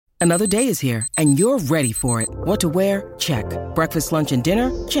Another day is here, and you're ready for it. What to wear? Check. Breakfast, lunch, and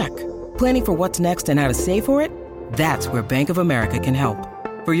dinner? Check. Planning for what's next and how to save for it? That's where Bank of America can help.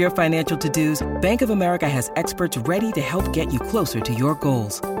 For your financial to-dos, Bank of America has experts ready to help get you closer to your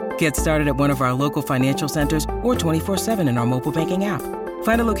goals. Get started at one of our local financial centers or 24/7 in our mobile banking app.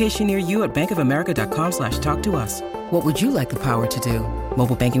 Find a location near you at bankofamerica.com/talktous. What would you like the power to do?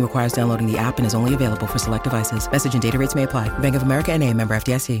 Mobile banking requires downloading the app and is only available for select devices. Message and data rates may apply. Bank of America N.A., member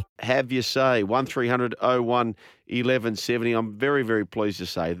FDIC. Have you say 1300 01 1170. I'm very, very pleased to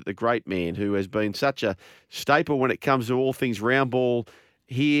say that the great man who has been such a staple when it comes to all things round ball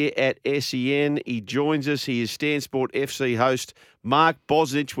here at SEN, he joins us. He is Stan Sport FC host Mark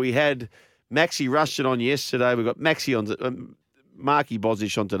Bosnich. We had Maxi Rushton on yesterday. We've got Marky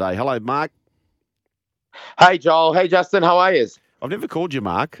Bosnich on today. Hello, Mark. Hey, Joel. Hey, Justin. How are you? I've never called you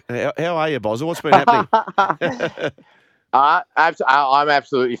Mark. How are you, Boz? What's been happening? I'm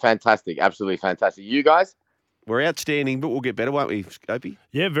absolutely fantastic. Absolutely fantastic. You guys? We're outstanding, but we'll get better, won't we, Scopey?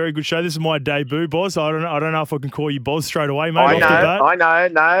 Yeah, very good show. This is my debut, Boz. I don't know if I can call you Boz straight away, mate. I know.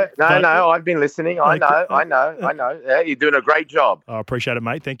 No. I've been listening. I know. Yeah, you're doing a great job. I appreciate it,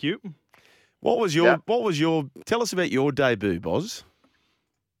 mate. Thank you. What was your? Tell us about your debut, Boz.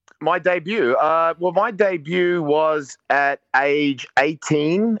 My debut. My debut was at age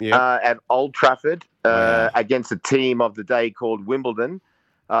 18 at Old Trafford against a team of the day called Wimbledon,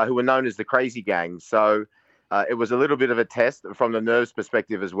 who were known as the Crazy Gang. So it was a little bit of a test from the nerves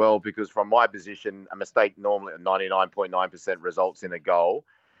perspective as well, because from my position, a mistake normally at 99.9% results in a goal.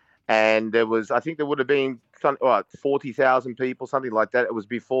 And I think there would have been 40,000 people, something like that. It was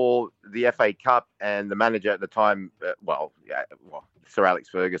before the FA Cup, and the manager at the time, Sir Alex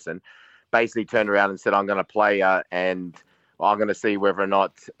Ferguson, basically turned around and said, I'm going to play and I'm going to see whether or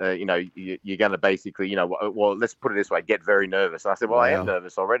not, you're going to basically, let's put it this way, get very nervous. And I said, well, I am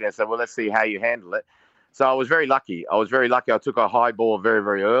nervous already. I said, well, let's see how you handle it. So I was very lucky. I took a high ball very,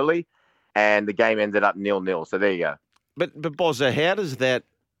 very early, and the game ended up 0-0. So there you go. But Bozza, how does that,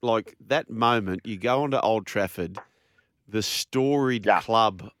 like that moment, you go onto Old Trafford, the storied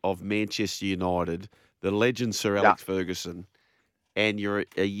club of Manchester United, the legend Sir Alex Ferguson, and you're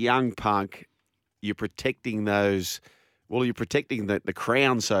a young punk, you're protecting the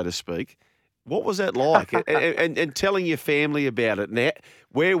crown, so to speak. What was that like? and telling your family about it. Now,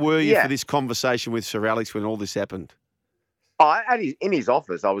 where were you for this conversation with Sir Alex when all this happened? In his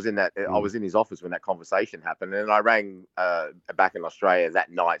office. I was in his office when that conversation happened, and I rang back in Australia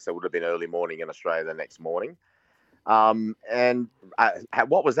that night, so it would have been early morning in Australia the next morning. And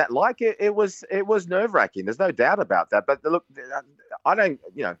what was that like? It was nerve-wracking. There's no doubt about that. But look,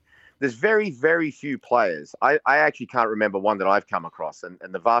 there's very, very few players. I actually can't remember one that I've come across, and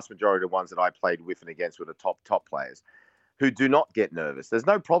the vast majority of the ones that I played with and against were the top players who do not get nervous. There's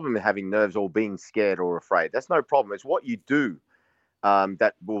no problem in having nerves or being scared or afraid. That's no problem. It's what you do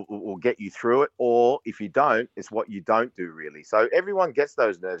that will get you through it, or if you don't, it's what you don't do, really. So everyone gets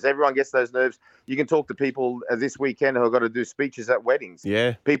those nerves. You can talk to people this weekend who have got to do speeches at weddings.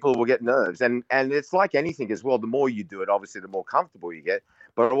 Yeah. People will get nerves. And it's like anything as well. The more you do it, obviously, the more comfortable you get.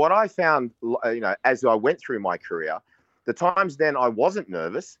 But what I found, as I went through my career, the times then I wasn't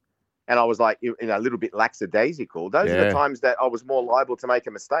nervous and I was like, a little bit lackadaisical. Those are the times that I was more liable to make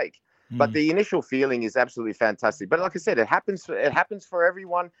a mistake. But the initial feeling is absolutely fantastic. But like I said, it happens for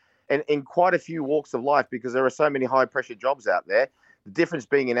everyone and in quite a few walks of life, because there are so many high pressure jobs out there. The difference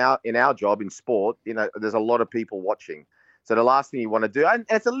being in our job in sport, there's a lot of people watching. So the last thing you want to do, and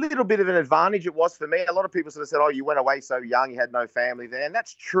it's a little bit of an advantage it was for me. A lot of people sort of said, oh, you went away so young, you had no family there. And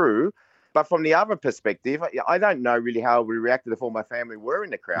that's true. But from the other perspective, I don't know really how we reacted if all my family were in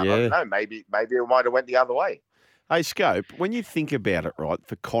the crowd. Yeah. I don't know. Maybe it might have went the other way. Hey, Scope, when you think about it, right,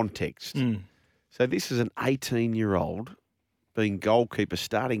 for context, so this is an 18-year-old being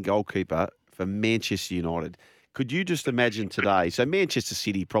starting goalkeeper for Manchester United. Could you just imagine today? So Manchester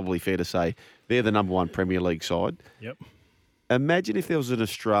City, probably fair to say, they're the number one Premier League side. Yep. Imagine if there was an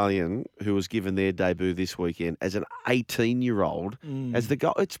Australian who was given their debut this weekend as an 18-year-old as the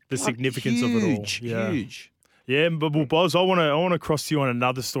goal. It's the significance huge, of it all. Huge. Yeah, but well, Boz, I want to cross to you on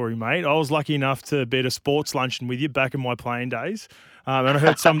another story, mate. I was lucky enough to be at a sports luncheon with you back in my playing days. And I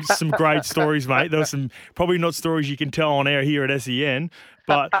heard some great stories, mate. There were some probably not stories you can tell on air here at SEN,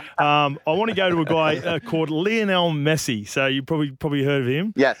 but I want to go to a guy called Lionel Messi. So you probably heard of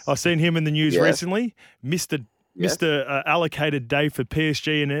him. Yes. I've seen him in the news recently. Mr. Allocated day for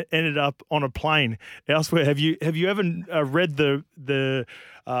PSG and it ended up on a plane elsewhere. Have you ever read the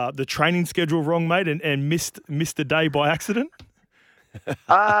training schedule wrong, mate, and missed the day by accident?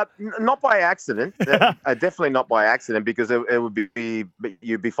 Not by accident. Definitely not by accident, because it would be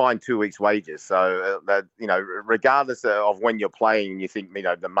you'd be fined 2 weeks' wages. So that, regardless of when you're playing, you think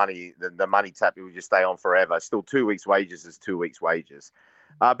the money tap will just stay on forever. Still, 2 weeks' wages is 2 weeks' wages.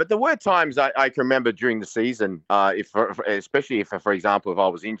 But there were times I can remember during the season, especially if, for example, if I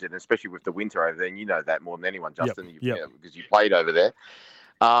was injured, and especially with the winter over there, and you know that more than anyone, Justin, because you played over there.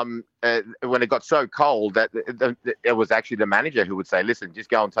 When it got so cold that it was actually the manager who would say, listen, just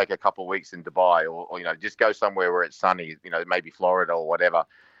go and take a couple of weeks in Dubai, or just go somewhere where it's sunny, maybe Florida or whatever,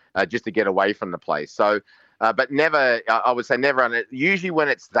 just to get away from the place. So, but never, I would say never. And usually when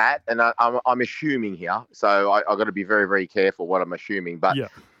it's that, and I'm assuming here, so I've got to be very, very careful what I'm assuming. But,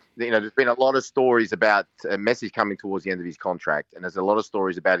 there's been a lot of stories about Messi coming towards the end of his contract. And there's a lot of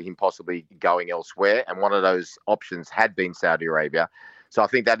stories about him possibly going elsewhere. And one of those options had been Saudi Arabia. So I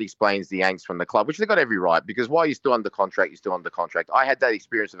think that explains the angst from the club, which they've got every right, because while you're still under contract, you're still under contract. I had that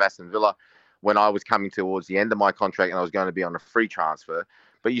experience of Aston Villa when I was coming towards the end of my contract and I was going to be on a free transfer.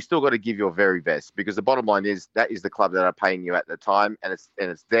 But you still got to give your very best, because the bottom line is that is the club that are paying you at the time, and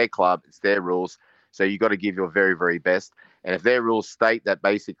it's their club, it's their rules. So you got to give your very, very best. And if their rules state that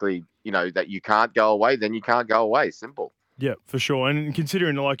basically, that you can't go away, then you can't go away. Simple. Yeah, for sure. And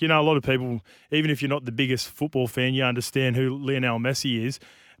considering, a lot of people, even if you're not the biggest football fan, you understand who Lionel Messi is.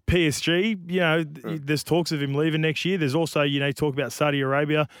 PSG, there's talks of him leaving next year. There's also, talk about Saudi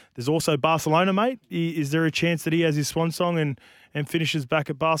Arabia. There's also Barcelona, mate. Is there a chance that he has his swan song and finishes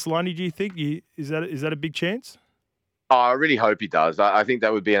back at Barcelona, do you think? Is that a big chance? Oh, I really hope he does. I think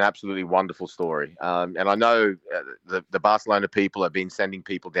that would be an absolutely wonderful story. And I know the Barcelona people have been sending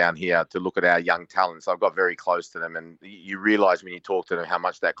people down here to look at our young talents. I've got very close to them, and you realise when you talk to them how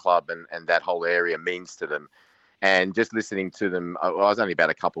much that club and that whole area means to them. And just listening to them, I was only about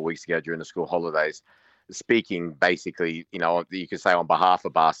a couple of weeks ago during the school holidays, speaking basically, you could say on behalf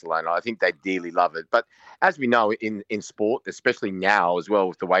of Barcelona. I think they dearly love it. But as we know in sport, especially now as well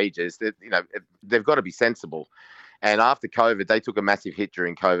with the wages, they've got to be sensible. And after COVID, they took a massive hit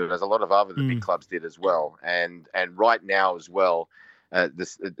during COVID, as a lot of other the big clubs did as well. And right now as well,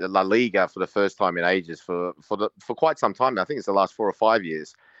 the La Liga, for the first time in ages, for quite some time, I think it's the last 4 or 5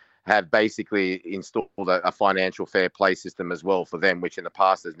 years, have basically installed a financial fair play system as well for them, which in the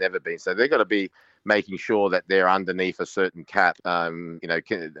past has never been. So they've got to be making sure that they're underneath a certain cap. I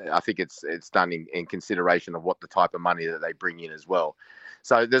think it's done in consideration of what the type of money that they bring in as well.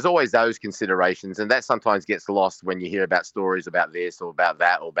 So there's always those considerations, and that sometimes gets lost when you hear about stories about this or about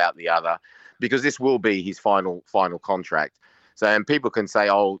that or about the other, because this will be his final contract. So, and people can say,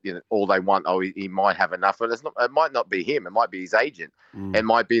 all they want, he might have enough, but it might not be him. It might be his agent. It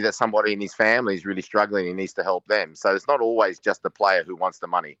might be that somebody in his family is really struggling and needs to help them. So it's not always just the player who wants the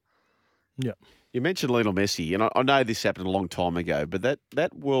money. Yeah. You mentioned Lionel Messi, and I know this happened a long time ago, but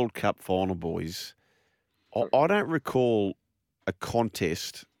that World Cup final, boys, I don't recall a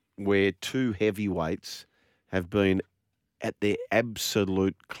contest where two heavyweights have been at their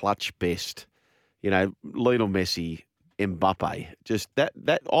absolute clutch best. Lionel Messi, Mbappe, just that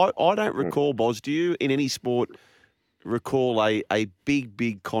I don't recall, Boz. Do you, in any sport, recall a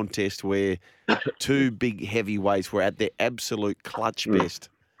big contest where two big heavyweights were at their absolute clutch best?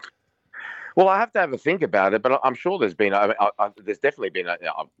 Well, I have to have a think about it, but I'm sure there's been. There's definitely been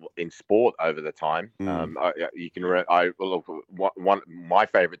in sport over the time. My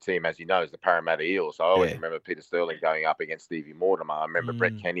favourite team, as you know, is the Parramatta Eels. So I always remember Peter Sterling going up against Stevie Mortimer. I remember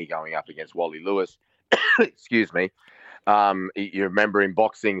Brett Kenny going up against Wally Lewis. Excuse me. You remember in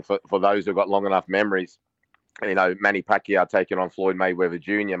boxing, for those who've got long enough memories, Manny Pacquiao taking on Floyd Mayweather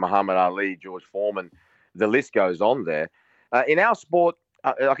Jr., Muhammad Ali, George Foreman. The list goes on there. In our sport,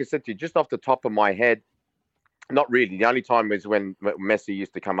 like I said to you, just off the top of my head, not really. The only time was when Messi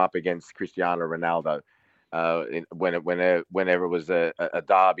used to come up against Cristiano Ronaldo, whenever it was a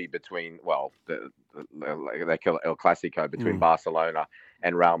derby between, they call it El Clasico, between Barcelona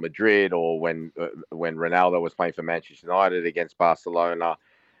and Real Madrid, or when Ronaldo was playing for Manchester United against Barcelona.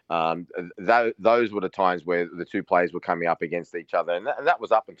 Those were the times where the two players were coming up against each other, and that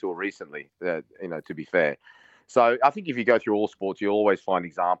was up until recently, to be fair. So I think if you go through all sports, you'll always find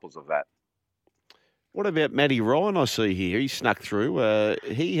examples of that. What about Matty Ryan? I see here he snuck through.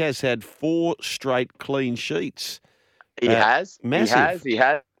 He has had 4 straight clean sheets. He has. Massive. He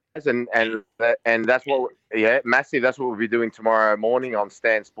has, and that's what. Yeah, massive. That's what we'll be doing tomorrow morning on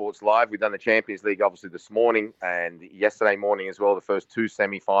Stan Sports Live. We've done the Champions League obviously this morning and yesterday morning as well. The first 2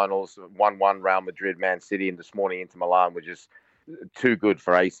 semi-finals, 1-1 Real Madrid, Man City, and this morning Inter Milan, were just too good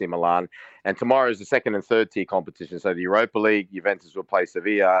for AC Milan. And tomorrow is the second and third tier competition. So the Europa League, Juventus will play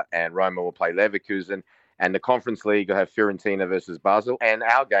Sevilla and Roma will play Leverkusen. And the Conference League will have Fiorentina versus Basel. And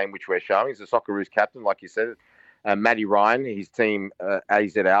our game, which we're showing, is the Socceroos captain, like you said, Matty Ryan. His team,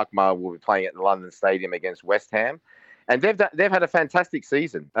 AZ Alkmaar, will be playing at the London Stadium against West Ham. And they've had a fantastic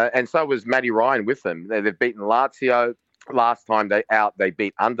season. And so was Matty Ryan with them. They've beaten Lazio. Last time they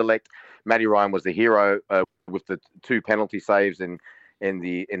beat Anderlecht. Matty Ryan was the hero with the 2 penalty saves in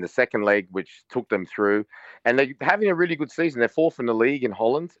the second leg, which took them through. And they're having a really good season. They're 4th in the league in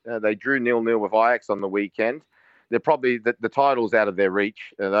Holland. They drew 0-0 with Ajax on the weekend. They're probably the title's out of their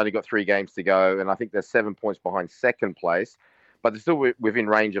reach. They've only got 3 games to go, and I think they're 7 points behind second place, but they're still within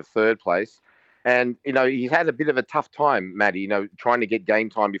range of third place. And, he's had a bit of a tough time, Matty, trying to get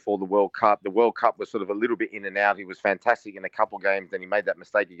game time before the World Cup. The World Cup was sort of a little bit in and out. He was fantastic in a couple of games, then he made that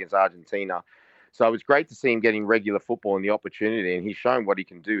mistake against Argentina. So it was great to see him getting regular football and the opportunity, and he's shown what he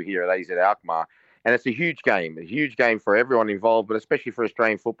can do here at AZ Alkmaar. And it's a huge game for everyone involved, but especially for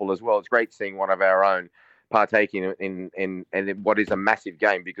Australian football as well. It's great seeing one of our own partaking in what is a massive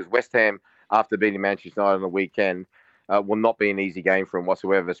game, because West Ham, after beating Manchester United on the weekend, will not be an easy game for him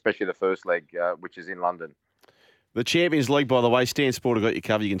whatsoever, especially the first leg, which is in London. The Champions League, by the way, Stan Sport have got you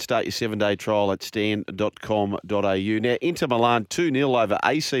covered. You can start your 7-day trial at stan.com.au. Now, Inter Milan 2-0 over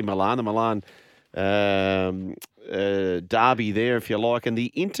AC Milan. The Milan derby there, if you like. And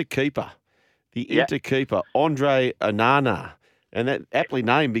the Inter keeper, Andre Onana. And that aptly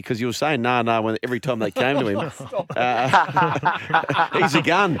named because you were saying no when every time they came to him. He's a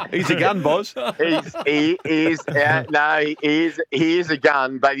gun. He's a gun, Boz. He is a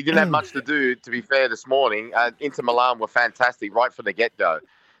gun, but he didn't have much to do, to be fair, this morning. Inter Milan were fantastic right from the get-go.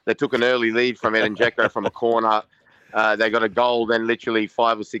 They took an early lead from Edin Dzeko from a corner. They got a goal then literally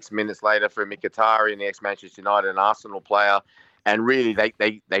 5 or 6 minutes later from Mkhitaryan, the ex-Manchester United and Arsenal player. And really,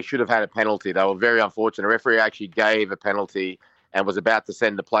 they should have had a penalty. They were very unfortunate. The referee actually gave a penalty and was about to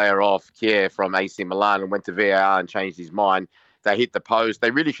send the player off, Kier, from AC Milan, and went to VAR and changed his mind. They hit the post. They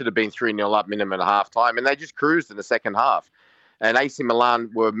really should have been 3-0 up minimum at half-time, and they just cruised in the second half. And AC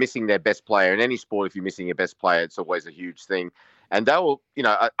Milan were missing their best player. In any sport, if you're missing your best player, it's always a huge thing. And they will,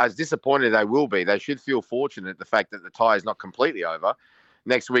 as disappointed they will be, they should feel fortunate the fact that the tie is not completely over.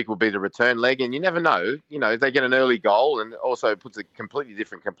 Next week will be the return leg, and you never know, if they get an early goal, and also puts a completely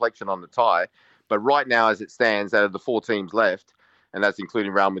different complexion on the tie. But right now, as it stands, out of the 4 teams left, and that's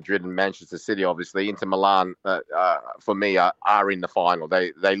including Real Madrid and Manchester City, obviously, Inter Milan, for me, are in the final.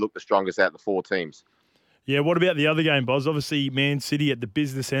 They look the strongest out of the 4 teams. Yeah, what about the other game, Boz? Obviously, Man City at the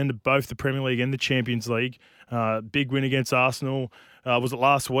business end of both the Premier League and the Champions League. Big win against Arsenal. Was it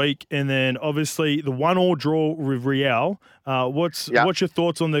last week? And then, obviously, the 1-1 draw with Real. What's your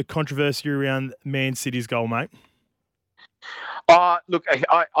thoughts on the controversy around Man City's goal, mate? Look,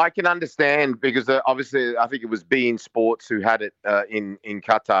 I can understand because obviously I think it was beIN Sports who had it in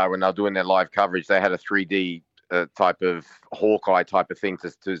Qatar when they were doing their live coverage. They had a 3D type of Hawkeye type of thing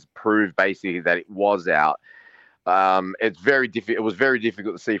to prove basically that it was out. It's very difficult. It was very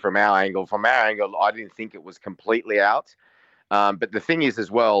difficult to see from our angle. From our angle, I didn't think it was completely out. But the thing is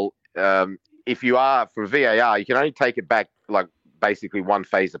as well, if you are for VAR, you can only take it back like basically one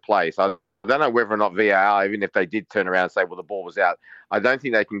phase of play. So I don't know whether or not VAR, even if they did turn around and say, well, the ball was out, I don't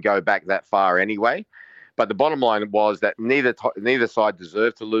think they can go back that far anyway. But the bottom line was that neither side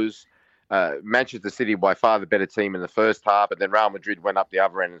deserved to lose. Manchester City, by far the better team in the first half, but then Real Madrid went up the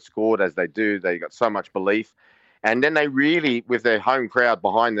other end and scored as they do. They got so much belief. And then they really, with their home crowd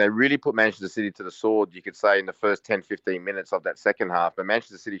behind them, they really put Manchester City to the sword, you could say, in the first 10, 15 minutes of that second half. But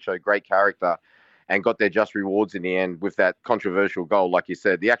Manchester City showed great character and got their just rewards in the end with that controversial goal. Like you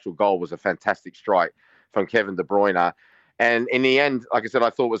said, the actual goal was a fantastic strike from Kevin De Bruyne. And in the end, like I said,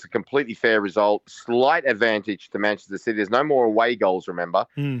 I thought it was a completely fair result. Slight advantage to Manchester City. There's no more away goals, remember?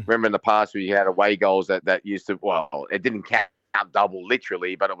 Remember in the past where you had away goals that used to, well, it didn't count double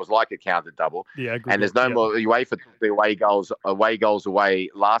literally, but it was like it counted double. Yeah, and there's no more UEFA took the away goals away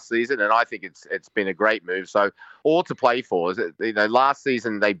last season, and I think it's been a great move. So all to play for. Last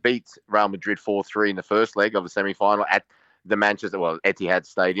season they beat Real Madrid 4-3 in the first leg of the semi-final at the Etihad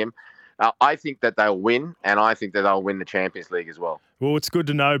Stadium. I think that they'll win, and I think that they'll win the Champions League as well. Well, it's good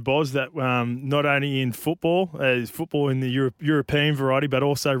to know, Boz, that not only in football in the European variety, but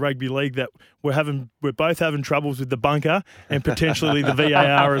also rugby league, that we're both having troubles with the bunker and potentially the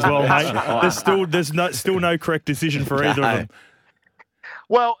VAR as well, mate. There's still no correct decision for either of them.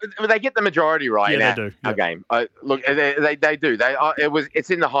 Well, they get the majority right in our game. Look, they do. It's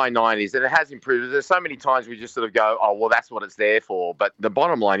in the high 90s, and it has improved. There's so many times we just sort of go, oh, well, that's what it's there for. But the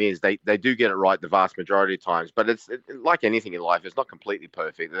bottom line is they do get it right the vast majority of times. But it's like anything in life, it's not completely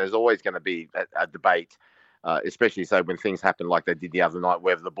perfect. There's always going to be a debate especially so when things happen like they did the other night,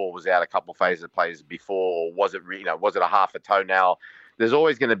 whether the ball was out a couple of phases of plays before, or was it, was it a half a toenail? There's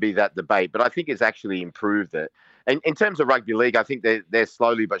always going to be that debate, but I think it's actually improved it. And in terms of rugby league, I think they're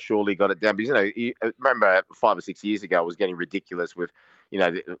slowly but surely got it down. Because, you remember 5 or 6 years ago, it was getting ridiculous with,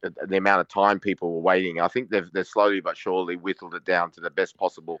 the amount of time people were waiting. I think they've slowly but surely whittled it down to the best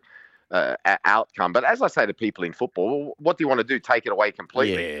possible outcome. But as I say to people in football, what do you want to do? Take it away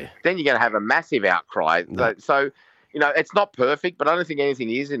completely? Yeah. Then you're going to have a massive outcry. No. So, it's not perfect, but I don't think anything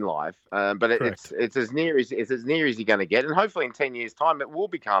is in life. But it's as near as you're going to get, and hopefully in 10 years' time, it will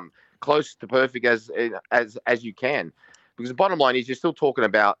become close to perfect as you can. Because the bottom line is, you're still talking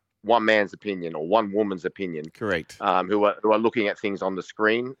about one man's opinion or one woman's opinion. Correct. Who are looking at things on the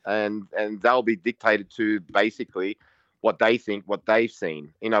screen, and they'll be dictated to basically what they think, what they've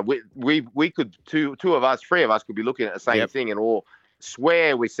seen. We could three of us could be looking at the same thing and all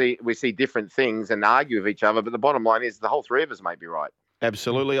swear we see different things and argue with each other, but the bottom line is the whole three of us may be right.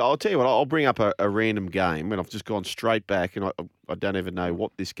 Absolutely. I'll tell you what, I'll bring up a random game, and I've just gone straight back, and I don't even know what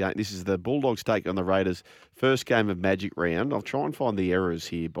this game. This is the Bulldogs take on the Raiders' first game of Magic Round. I'll try and find the errors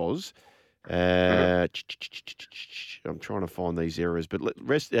here, Boz. I'm trying to find these errors, but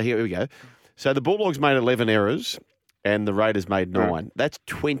here we go. So the Bulldogs made 11 errors, and the Raiders made 9. That's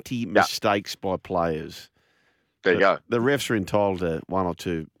 20 mistakes by players. There you go. The refs are entitled to 1 or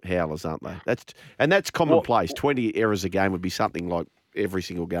 2 howlers, aren't they? That's commonplace. 20 errors a game would be something like every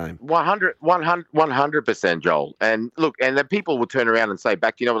single game. 100%, Joel. And look, and then people will turn around and say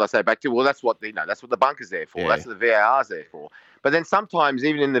back to, what I say back to? Well, that's what the bunker's there for. Yeah. That's what the VAR's there for. But then sometimes,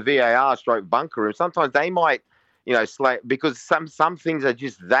 even in the VAR stroke bunker room, sometimes they might, because some things are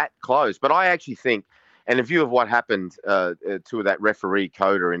just that close. But I actually think, and in view of what happened to that referee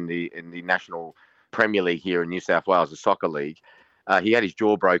Coda in the National Premier League here in New South Wales, the soccer league, he had his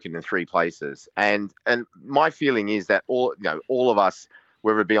jaw broken in 3 places. And my feeling is that all of us,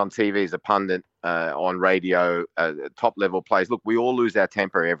 whether it be on TV as a pundit, on radio, top level players, look, we all lose our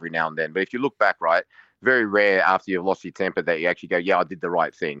temper every now and then. But if you look back, right, very rare after you've lost your temper that you actually go, yeah, I did the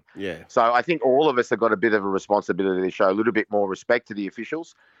right thing. Yeah. So I think all of us have got a bit of a responsibility to show a little bit more respect to the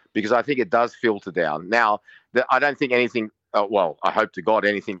officials, because I think it does filter down. Now, I don't think anything. Well, I hope to God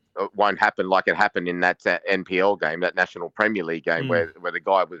anything won't happen like it happened in that NPL game, that National Premier League game, where the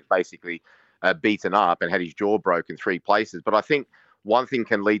guy was basically beaten up and had his jaw broken 3 places. But I think one thing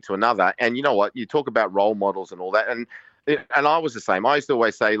can lead to another. And you know what? You talk about role models and all that. And I was the same. I used to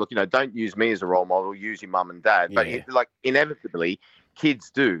always say, look, don't use me as a role model. Use your mum and dad. But inevitably,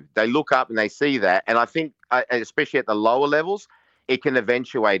 kids do. They look up and they see that. And I think, especially at the lower levels, it can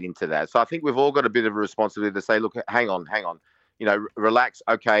eventuate into that. So I think we've all got a bit of a responsibility to say, look, hang on, relax.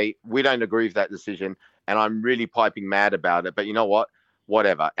 Okay, we don't agree with that decision, and I'm really piping mad about it. But you know what?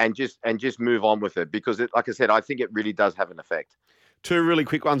 Whatever, and just move on with it, because like I said, I think it really does have an effect. 2 really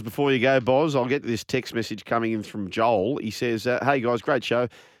quick ones before you go, Boz. I'll get this text message coming in from Joel. He says, hey guys, great show.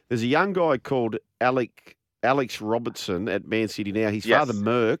 There's a young guy called Alex Robertson at Man City now. His father,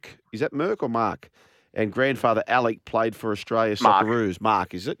 Merck. Is that Merck or Mark? And grandfather Alec played for Australia Socceroos.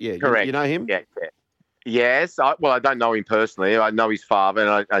 Mark, is it? Yeah. Correct. You know him? Yeah. Yes. I don't know him personally. I know his father,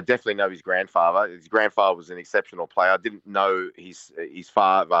 and I definitely know his grandfather. His grandfather was an exceptional player. I didn't know his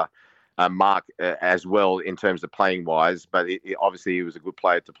father, Mark, as well in terms of playing wise, but obviously he was a good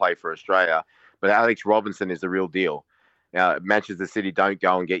player to play for Australia. But Alex Robinson is the real deal. Manchester City don't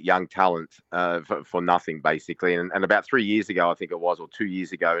go and get young talent for nothing, basically. And about 3 years ago, I think it was, or 2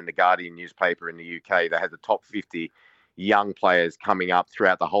 years ago, in the Guardian newspaper in the UK, they had the top 50 young players coming up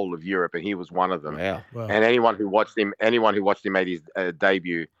throughout the whole of Europe, and he was one of them. Wow. And anyone who watched him at his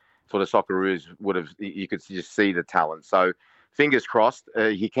debut for the Socceroos you could just see the talent. So fingers crossed,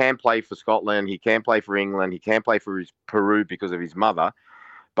 he can play for Scotland, he can play for England, he can play for Peru because of his mother.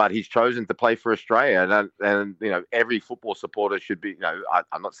 But he's chosen to play for Australia, and every football supporter should be.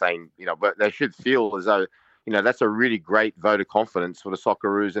 I'm not saying but they should feel as though that's a really great vote of confidence for the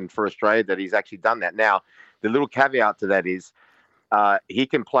Socceroos and for Australia that he's actually done that. Now, the little caveat to that is he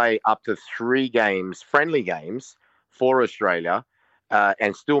can play up to 3 games, friendly games for Australia,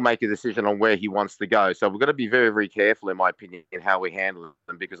 and still make a decision on where he wants to go. So we've got to be very, very careful, in my opinion, in how we handle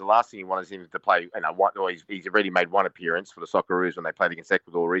them, because the last thing you want is him to play. He's already made 1 appearance for the Socceroos when they played against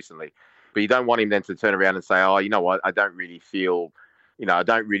Ecuador recently. But you don't want him then to turn around and say, "Oh, you know what? I don't really feel. I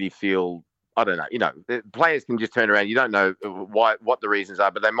don't know. Players can just turn around. You don't know what the reasons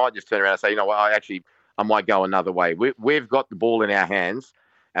are, but they might just turn around and say, "You know what? I might go another way." We've got the ball in our hands.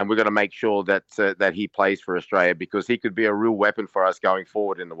 And we've got to make sure that he plays for Australia, because he could be a real weapon for us going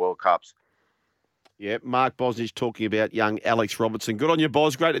forward in the World Cups. Yeah, Mark Bosnich talking about young Alex Robertson. Good on you,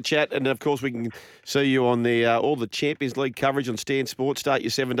 Bos. Great to chat. And, of course, we can see you on the all the Champions League coverage on Stan Sports. Start your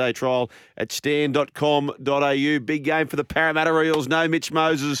 7-day trial at stan.com.au. Big game for the Parramatta Eels. No Mitch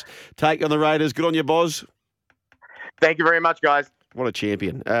Moses take on the Raiders. Good on you, Bos. Thank you very much, guys. What a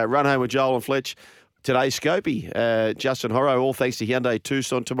champion. Run home with Joel and Fletch. Today's Scopey, Justin Horro, all thanks to Hyundai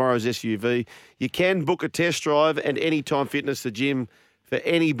Tucson, tomorrow's SUV. You can book a test drive and Anytime Fitness, the gym, for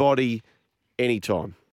anybody, anytime.